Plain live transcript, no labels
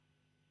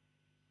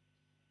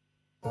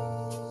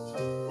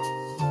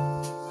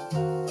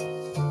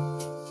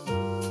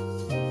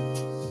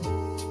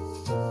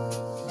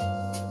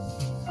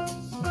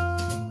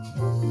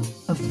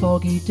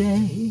foggy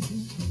day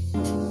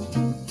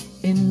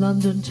in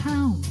London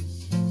town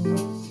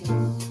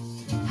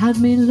had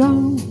me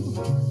low,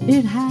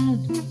 it had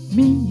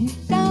me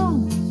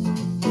down.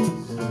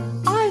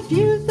 I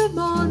viewed the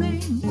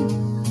morning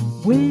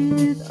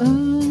with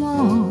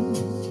alarm.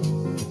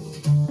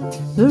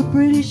 The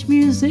British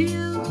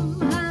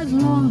Museum had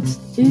lost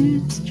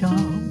its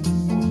charm.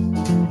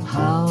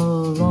 How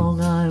long,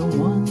 I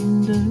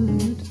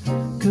wondered,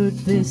 could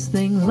this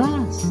thing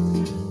last?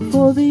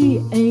 For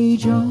the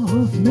age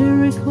of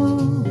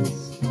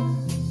miracles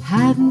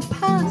hadn't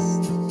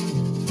passed.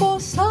 For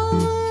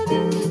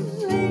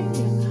suddenly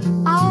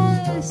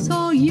I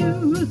saw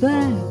you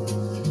there,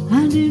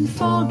 and in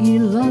foggy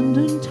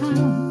London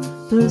town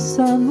the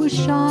sun was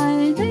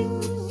shining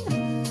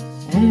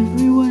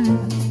everywhere.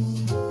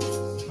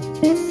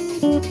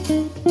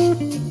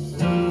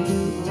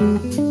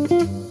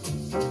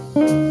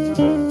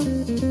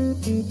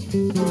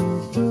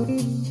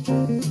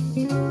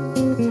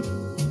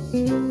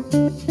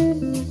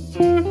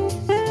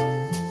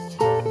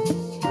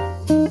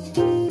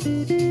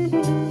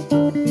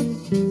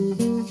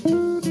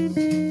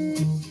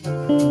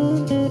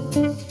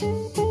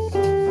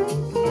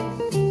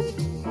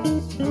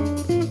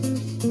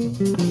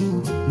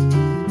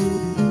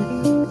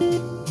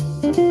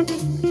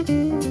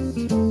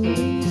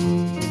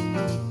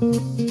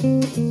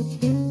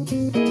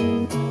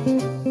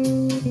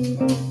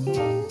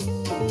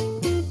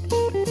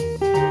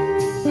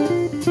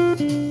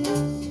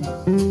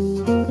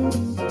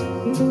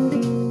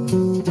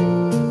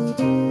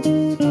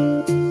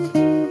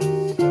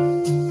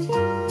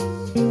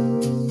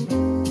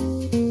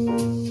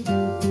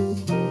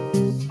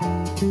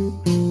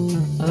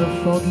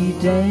 Foggy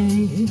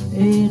day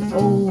in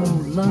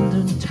old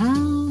London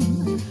town.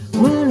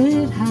 Well,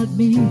 it had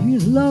me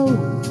low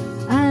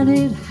and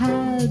it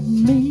had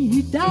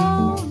me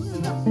down.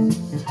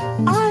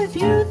 I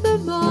viewed the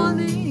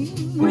morning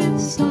with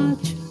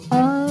such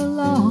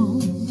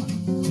alarm.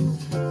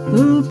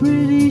 The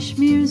British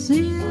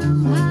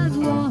Museum had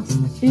lost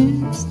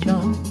its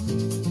charm.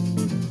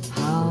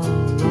 How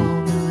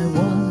long, I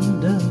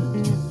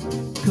wondered,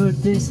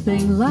 could this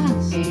thing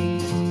last?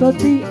 But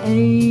the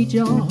age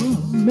of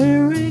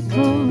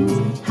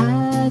miracles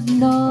had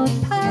not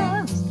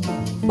passed.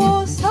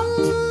 For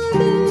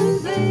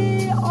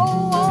suddenly,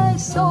 oh, I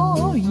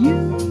saw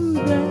you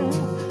there,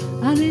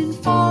 and in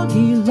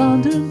foggy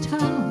London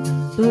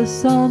town the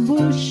sun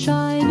was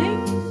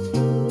shining